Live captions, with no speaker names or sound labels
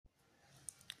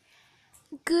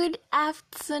Good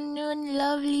afternoon,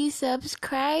 lovely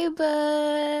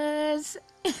subscribers.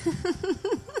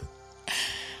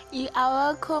 You are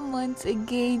welcome once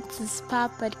again to Spa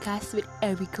Podcast with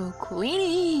Erica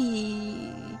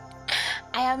Queenie.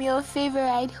 I am your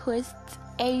favorite host,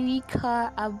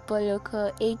 Erica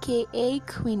Aboloko, aka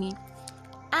Queenie.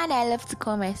 And I love to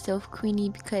call myself Queenie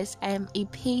because I am a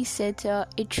pace setter,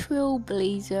 a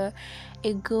trailblazer,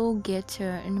 a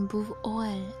go-getter, and above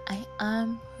all, I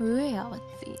am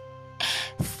royalty.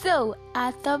 So,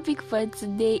 our topic for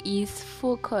today is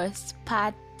Focus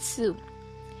Part 2.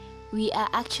 We are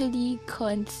actually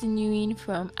continuing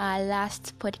from our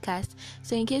last podcast.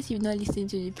 So in case you've not listened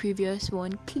to the previous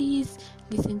one, please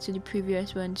listen to the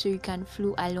previous one so you can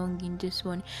flow along in this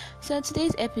one. So in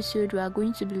today's episode, we are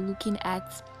going to be looking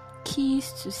at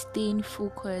keys to staying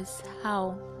focused.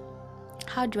 How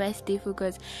do I stay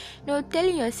focused?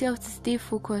 Telling yourself to stay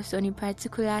focused on a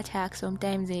particular task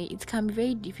sometimes it can be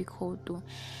very difficult though,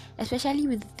 especially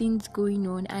with things going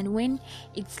on, and when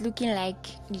it's looking like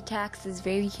the task is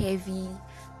very heavy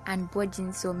and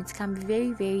burdensome, it can be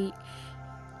very, very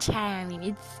tiring.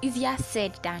 It's easier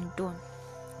said than done.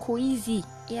 Easy,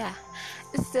 yeah.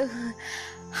 So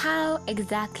how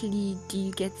exactly do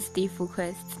you get to stay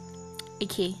focused?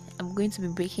 Okay, I'm going to be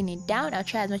breaking it down. I'll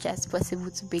try as much as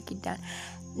possible to break it down.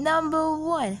 Number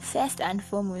one, first and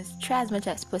foremost, try as much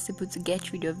as possible to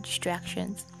get rid of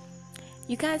distractions.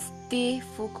 You can't stay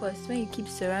focused when you keep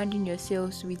surrounding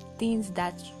yourselves with things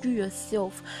that you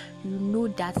yourself, you know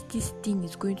that this thing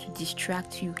is going to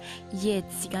distract you, yet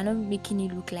you're not making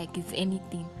it look like it's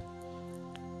anything.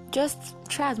 Just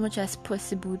try as much as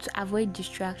possible to avoid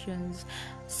distractions.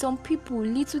 Some people,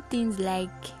 little things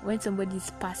like when somebody is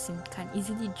passing can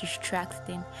easily distract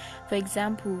them. For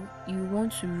example, you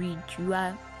want to read,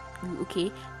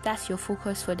 okay, that's your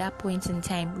focus for that point in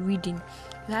time, reading.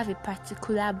 You have a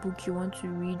particular book you want to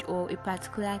read or a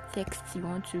particular text you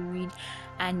want to read,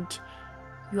 and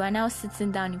you are now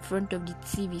sitting down in front of the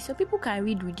TV. So people can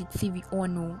read with the TV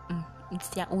on, it's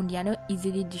their own, they are not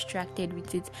easily distracted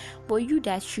with it. But you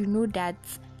that should know that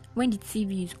when the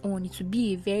TV is on, it will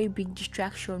be a very big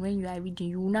distraction when you are reading.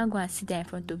 You will not go and sit there in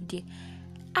front of there.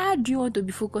 How do you want to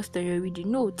be focused on your reading?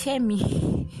 No, tell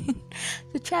me.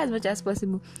 So try as much as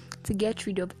possible to get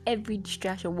rid of every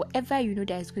distraction. Whatever you know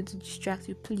that is going to distract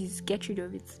you, please get rid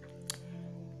of it.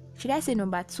 Should I say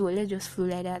number 2, or let's just flow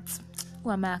like that?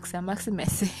 Who am I asking? I'm asking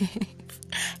myself.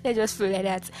 Let's just flow like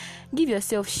that. Give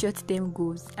yourself short-term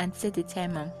goals and set a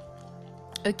timer.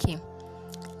 Okay,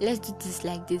 let's do this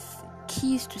like this.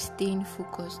 Keys to staying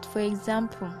focused. For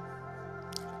example,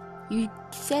 you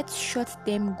set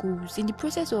short-term goals. In the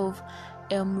process of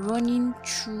running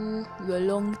through your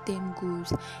long-term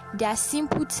goals, there are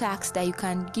simple tasks that you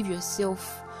can give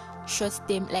yourself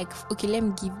short-term. Like, okay, let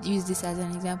me use this as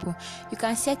an example. You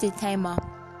can set a timer.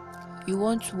 You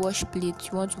want to wash plates,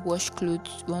 you want to wash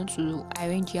clothes, you want to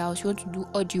arrange your house, you want to do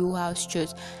audio house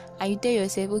chores, and you tell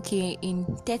yourself, okay, in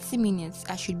 30 minutes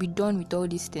I should be done with all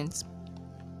these things.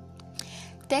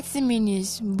 30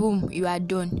 minutes, boom, you are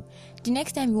done. The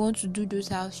next time you want to do those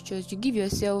house chores, you give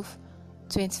yourself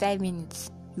 25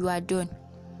 minutes, you are done.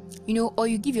 Or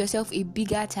you give yourself a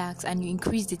bigger task and you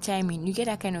increase the timing. You get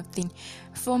that kind of thing.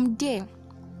 From there,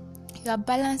 you are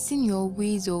balancing your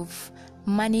ways of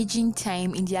managing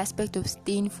time in the aspect of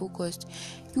staying focused.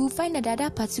 You will find that at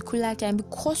that particular time,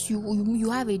 because you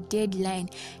have a deadline,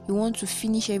 you want to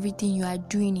finish everything you are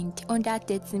doing in under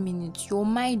 30 minutes. Your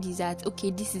mind is at, okay,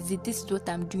 this is it, this is what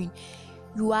I'm doing.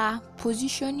 You are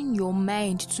positioning your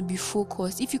mind to be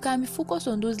focused. If you can be focused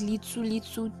on those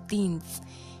little things,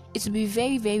 it will be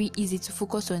very, very easy to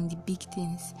focus on the big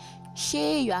things.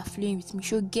 Sure, you are flowing with me.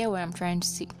 Sure, get what I'm trying to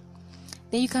say.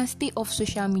 Then you can stay off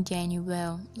social media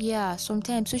anywhere. Yeah,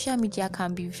 sometimes social media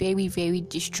can be very, very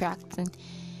distracting.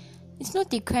 It's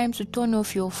not a crime to turn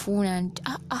off your phone and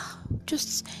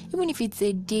just, even if it's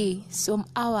a day, some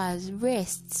hours,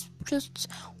 rest, just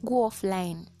go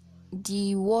offline.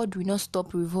 The world will not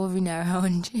stop revolving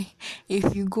around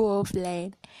if you go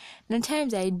offline.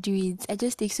 Sometimes I do it. I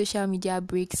just take social media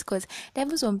breaks because there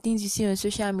are some things you see on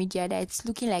social media that it's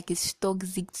looking like it's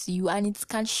toxic to you, and it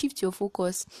can shift your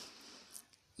focus.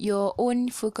 Your own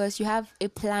focus. You have a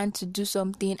plan to do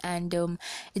something, and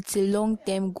it's a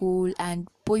long-term goal,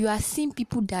 but you are seeing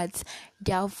people that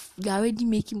they're already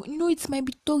making, it might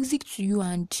be toxic to you,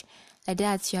 and like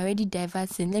that you're already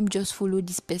diverting. Let me just follow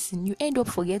this person. You end up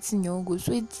forgetting your own goals.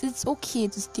 So it's okay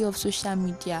to stay off social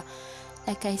media.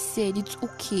 Like I said, it's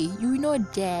okay. You will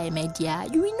not die, my dear.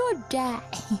 You will not die.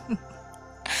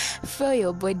 Feel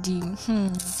your body.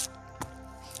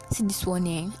 See this one,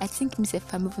 I think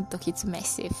myself, I'm even talking to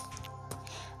myself.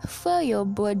 fuel your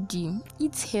body,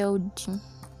 eat healthy.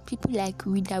 People like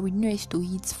we that we know is to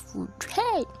eat food.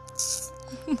 Hey.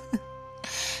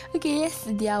 Okay,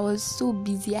 yesterday I was so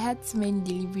busy. I had too many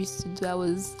deliveries to do. I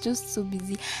was just so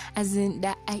busy, as in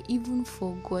that I even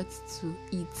forgot to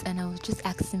eat, and I was just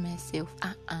asking myself,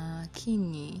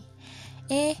 Kini,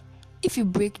 if you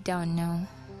break down now,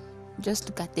 just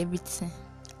look at everything.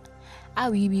 How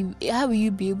will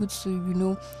you be able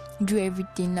to, do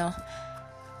everything now?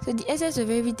 So the essence of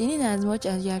everything, in as much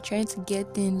as you are trying to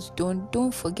get things done,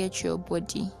 don't forget your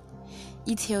body.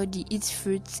 Eat healthy, eat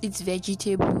fruits, eat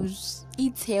vegetables,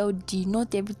 eat healthy,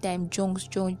 not every time junks.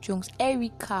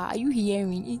 Erica, are you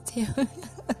hearing? Eat healthy.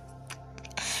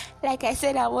 Like I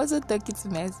said, I'm also talking to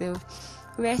myself.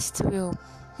 Rest well.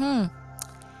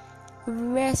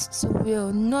 Rest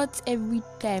well. Not every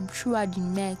time throughout the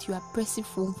night you are pressing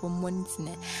phone from morning to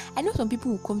night. I know some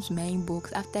people will come to my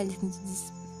inbox after listening to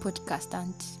this podcast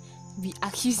and be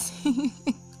accusing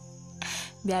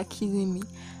me.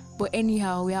 But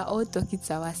anyhow, we are all talking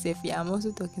to ourselves. Yeah, I'm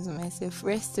also talking to myself.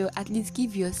 Rest well. At least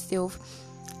give yourself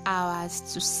hours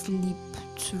to sleep,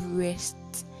 to rest.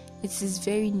 It is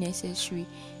very necessary.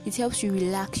 It helps you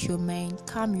relax your mind,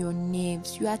 calm your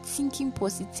nerves. You are thinking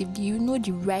positively. You know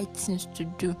the right things to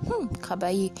do.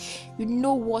 Kabaye, you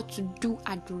know what to do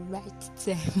at the right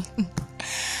time.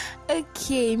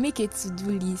 Okay, make a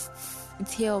to-do list.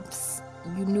 It helps.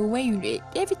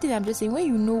 Everything I'm just saying, when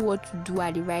you know what to do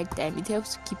at the right time, it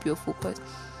helps to keep your focus.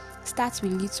 Start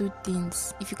with little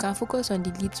things. If you can focus on the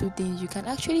little things, you can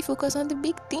actually focus on the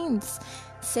big things.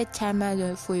 Set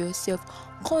timers for yourself.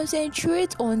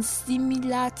 Concentrate on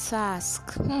similar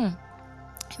tasks.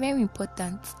 Very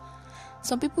important.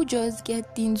 Some people just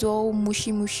get things all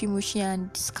mushy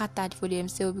and scattered for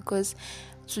themselves because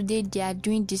today they are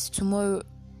doing this, tomorrow.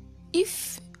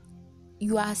 If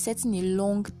you are setting a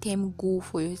long-term goal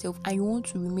for yourself and you want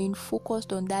to remain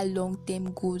focused on that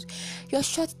long-term goals, your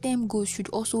short-term goals should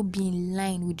also be in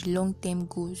line with the long-term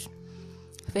goals.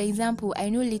 For example, I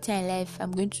know later in life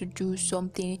I'm going to do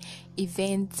something,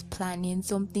 event planning,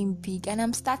 something big, and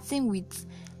I'm starting with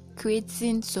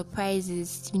creating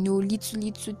surprises,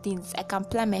 little things. I can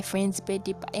plan my friend's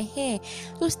birthday.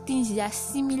 Those things are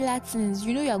similar things.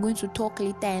 You are going to talk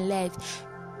later in life.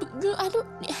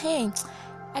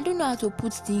 I don't know how to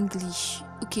put the English.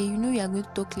 Okay, you are going to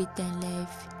talk later in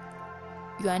life.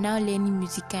 You are now learning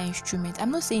musical instruments.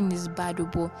 I'm not saying it's bad,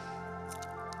 but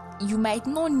you might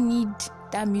not need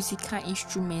that musical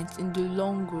instrument in the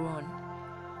long run.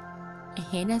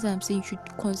 That's what I'm saying. You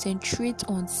should concentrate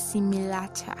on similar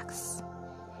tasks.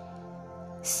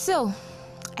 So,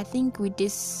 I think with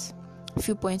this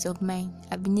few points of mine,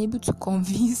 I've been able to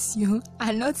convince you,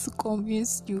 and not to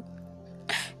convince you,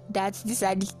 that these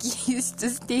are the keys to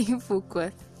staying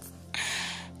focused.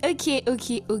 Okay.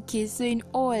 So in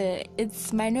all,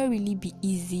 it might not really be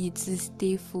easy to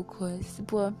stay focused,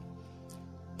 but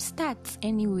start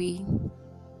anyway.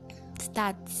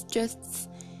 Start,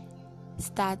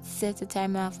 set a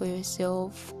timer for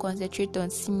yourself, concentrate on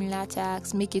similar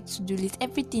tasks, make a to-do list.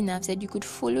 Everything I've said, you could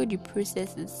follow the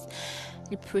processes,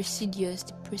 the procedures,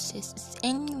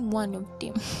 any one of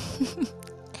them.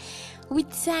 With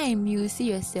time, you will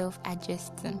see yourself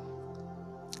adjusting.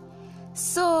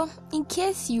 So, in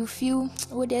case you feel,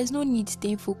 there's no need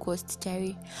staying focused,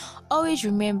 Jerry, always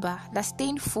remember that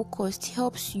staying focused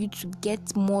helps you to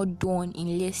get more done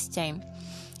in less time.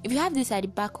 If you have this at the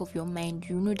back of your mind,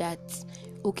 you know that,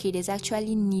 there's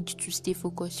actually need to stay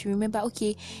focused. You remember,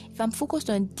 if I'm focused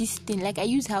on this thing, like I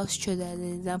use house chores as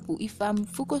an example. If I'm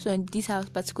focused on this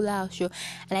particular house chore,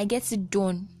 and I get it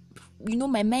done,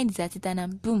 my mind is at it,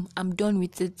 and I'm done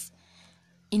with it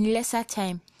in lesser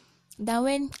time than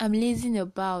when I'm lazing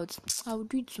about. I'll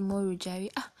do it tomorrow, Jerry.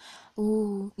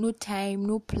 No time,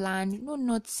 no plan, no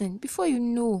nothing. Before you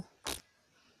know,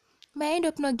 might end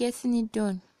up not getting it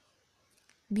done.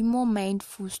 Be more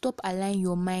mindful. Stop allowing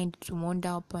your mind to wander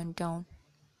up and down.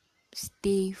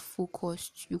 Stay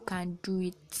focused. You can do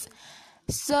it.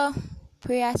 So,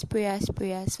 prayers.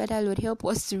 Father Lord, help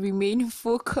us to remain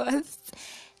focused.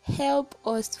 Help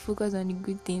us to focus on the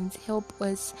good things. Help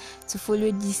us to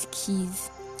follow these keys.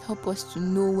 Help us to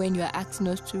know when you are asking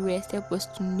us to rest. Help us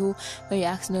to know when you're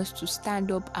asking us to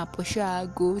stand up and pursue our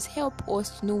goals. Help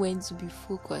us to know when to be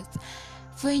focused.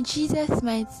 For in Jesus'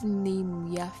 mighty name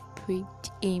we have prayed.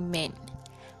 Amen.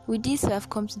 With this, we have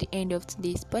come to the end of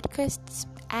today's podcast.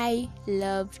 I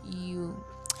love you.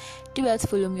 Do well to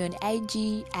follow me on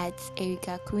IG at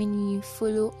Erica Queenie.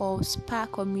 Follow all SPA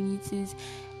communities,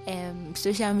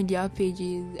 social media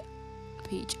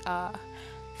our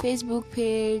Facebook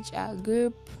page, our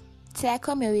group. Till I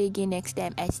come your way again next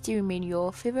time, I still remain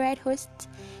your favorite host,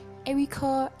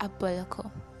 Erika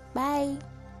Aboloko. Bye.